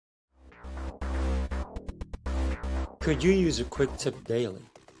Could you use a quick tip daily?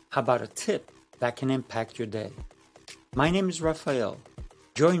 How about a tip that can impact your day? My name is Raphael.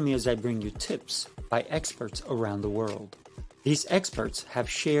 Join me as I bring you tips by experts around the world. These experts have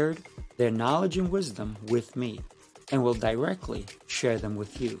shared their knowledge and wisdom with me and will directly share them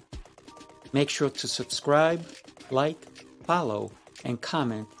with you. Make sure to subscribe, like, follow, and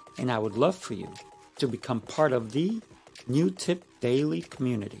comment, and I would love for you to become part of the New Tip Daily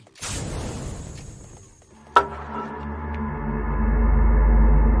community.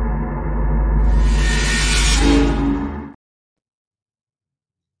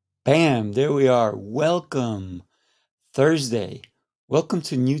 Bam, there we are. Welcome. Thursday. Welcome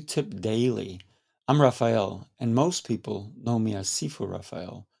to New Tip Daily. I'm Raphael, and most people know me as Sifu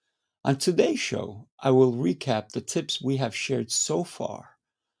Raphael. On today's show, I will recap the tips we have shared so far.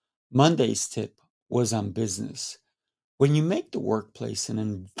 Monday's tip was on business. When you make the workplace an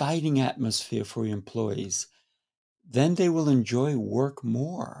inviting atmosphere for your employees, then they will enjoy work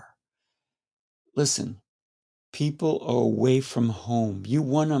more. Listen, people are away from home. You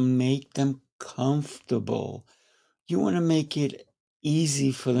want to make them comfortable. You want to make it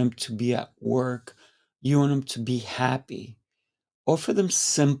easy for them to be at work. You want them to be happy. Offer them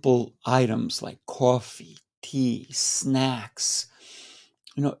simple items like coffee, tea, snacks.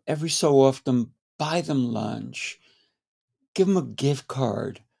 Every so often, buy them lunch. Give them a gift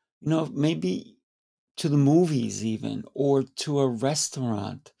card. Maybe to the movies even, or to a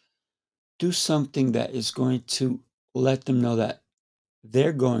restaurant. Do something that is going to let them know that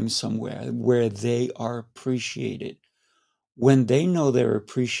they're going somewhere where they are appreciated. When they know they're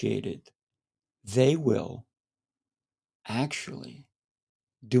appreciated, they will actually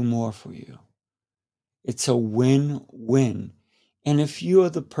do more for you. It's a win-win. And if you are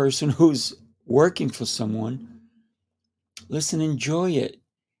the person who's working for someone, listen, enjoy it.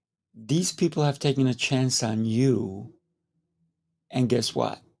 These people have taken a chance on you. And guess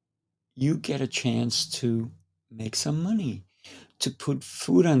what? You get a chance to make some money, to put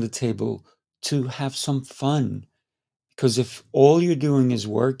food on the table, to have some fun. Because if all you're doing is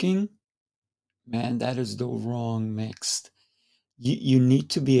working, man, that is the wrong mix. You need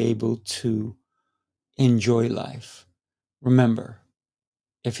to be able to enjoy life. Remember,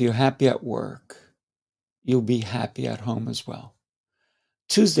 if you're happy at work, you'll be happy at home as well.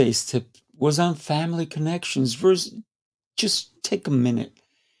 Tuesday's tip was on family connections. Just take a minute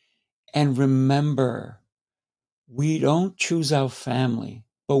and remember, we don't choose our family,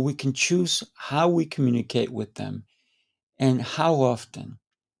 but we can choose how we communicate with them and how often.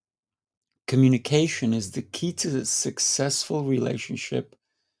 Communication is the key to a successful relationship,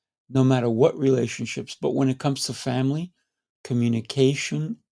 no matter what relationships. But when it comes to family,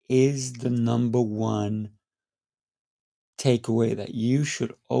 communication is the number one takeaway that you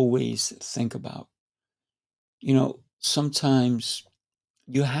should always think about. Sometimes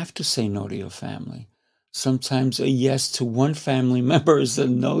you have to say no to your family. Sometimes a yes to one family member is a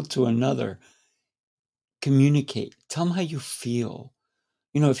no to another. Communicate. Tell them how you feel.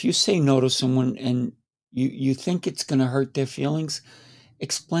 If you say no to someone and you think it's going to hurt their feelings,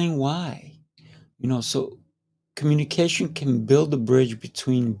 explain why. So communication can build a bridge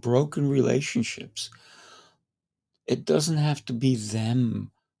between broken relationships. It doesn't have to be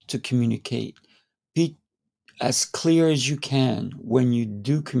them to communicate. Be as clear as you can when you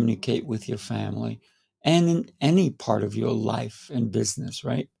do communicate with your family and in any part of your life and business,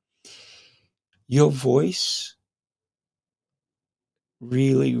 right? Your voice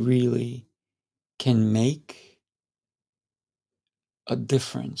really, really can make a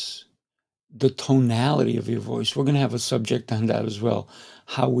difference. The tonality of your voice. We're going to have a subject on that as well.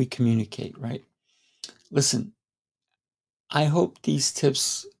 How we communicate, right? Listen, I hope these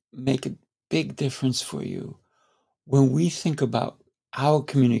tips make a big difference for you. When we think about our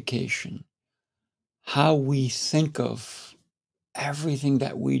communication, how we think of everything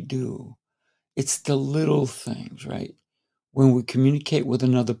that we do, it's the little things, right? When we communicate with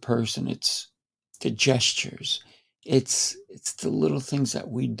another person, it's the gestures. It's the little things that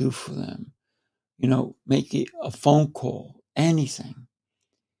we do for them. Make it a phone call, anything.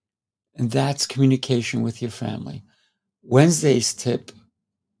 And that's communication with your family. Wednesday's tip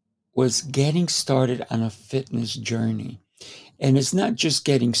was getting started on a fitness journey. And it's not just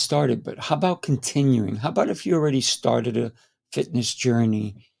getting started, but how about continuing? How about if you already started a fitness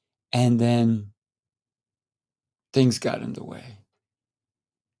journey and then things got in the way?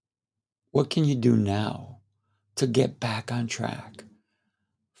 What can you do now to get back on track?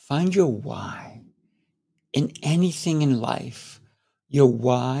 Find your why. In anything in life, your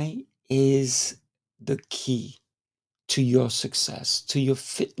why is the key to your success, to your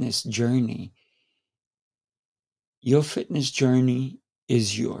fitness journey. Your fitness journey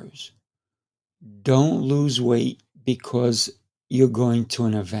is yours. Don't lose weight because you're going to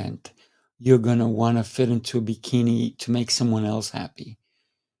an event. You're going to want to fit into a bikini to make someone else happy.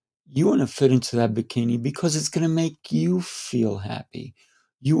 You want to fit into that bikini because it's going to make you feel happy.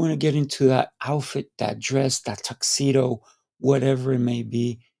 You want to get into that outfit, that dress, that tuxedo, whatever it may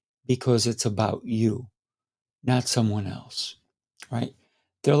be, because it's about you, not someone else, right?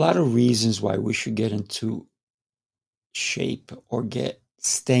 There are a lot of reasons why we should get into shape or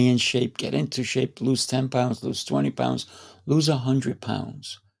stay in shape, get into shape, lose 10 pounds, lose 20 pounds, lose 100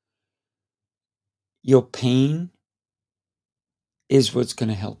 pounds. Your pain is what's going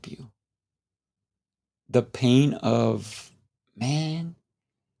to help you. The pain of, man,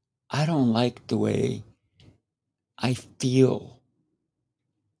 I don't like the way I feel.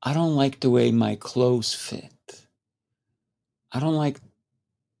 I don't like the way my clothes fit. I don't like,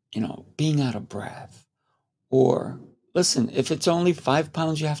 being out of breath. Or, listen, if it's only 5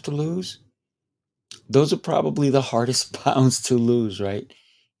 pounds you have to lose, those are probably the hardest pounds to lose, right?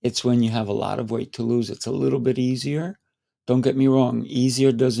 It's when you have a lot of weight to lose. It's a little bit easier. Don't get me wrong.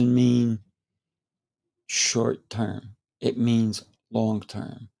 Easier doesn't mean short term. It means long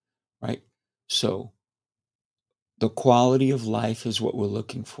term, right? So the quality of life is what we're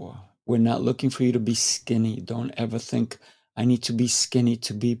looking for. We're not looking for you to be skinny. Don't ever think I need to be skinny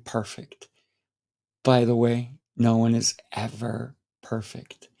to be perfect. By the way, no one is ever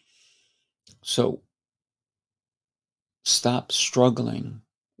perfect. So stop struggling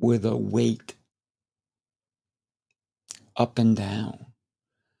with a weight up and down.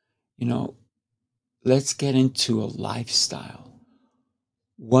 Let's get into a lifestyle.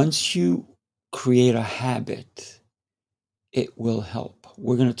 Once you create a habit, it will help.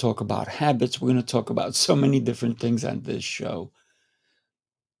 We're going to talk about habits. We're going to talk about so many different things on this show.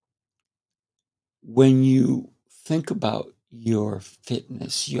 When you think about your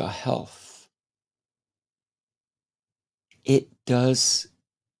fitness, your health, it does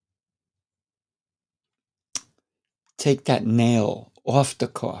take that nail off the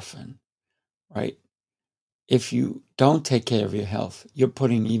coffin, right? If you don't take care of your health, you're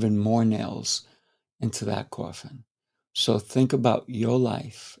putting even more nails into that coffin. So think about your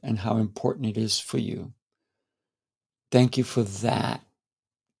life and how important it is for you. Thank you for that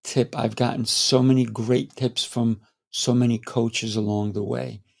tip. I've gotten so many great tips from so many coaches along the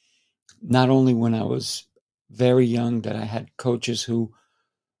way. Not only when I was very young, that I had coaches who,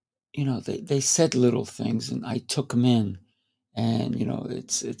 they said little things and I took them in. And,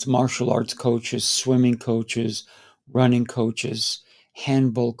 it's martial arts coaches, swimming coaches, running coaches,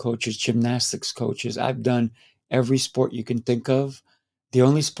 handball coaches, gymnastics coaches. I've done every sport you can think of. The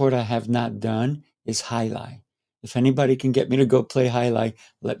only sport I have not done is highlight. If anybody can get me to go play highlight,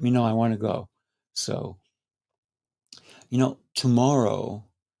 let me know. I want to go. So, tomorrow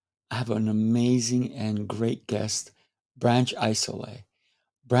I have an amazing and great guest, Branch Isolé.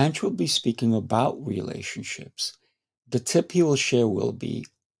 Branch will be speaking about relationships. The tip he will share will be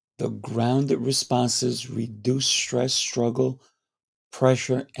the grounded responses reduce stress, struggle,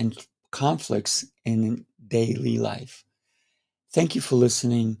 pressure, and conflicts in daily life. Thank you for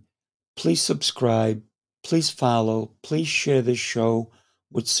listening. Please subscribe. Please follow. Please share this show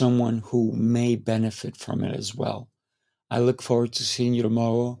with someone who may benefit from it as well. I look forward to seeing you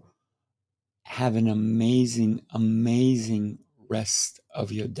tomorrow. Have an amazing, amazing rest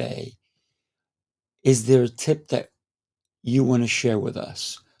of your day. Is there a tip that you want to share with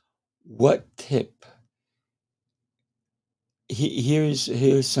us? What tip?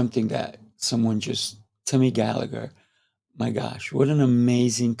 Here's something that Timmy Gallagher, my gosh, what an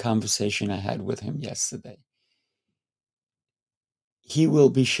amazing conversation I had with him yesterday. He will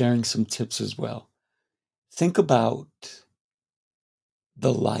be sharing some tips as well. Think about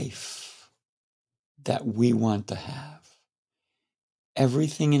the life that we want to have.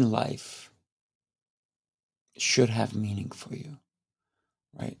 Everything in life should have meaning for you,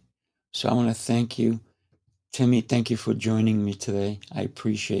 right? So I want to thank you. Timmy, thank you for joining me today. I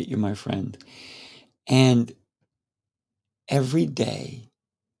appreciate you, my friend. And every day,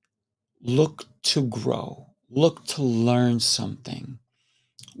 look to grow, look to learn something.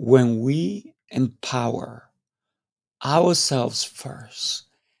 When we empower ourselves first,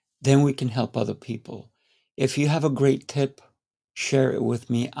 then we can help other people. If you have a great tip, share it with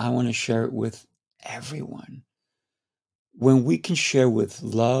me. I want to share it with everyone. When we can share with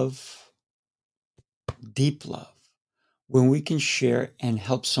love, deep love, when we can share and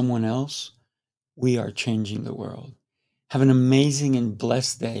help someone else, we are changing the world. Have an amazing and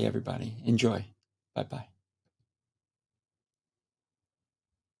blessed day, everybody. Enjoy. Bye-bye.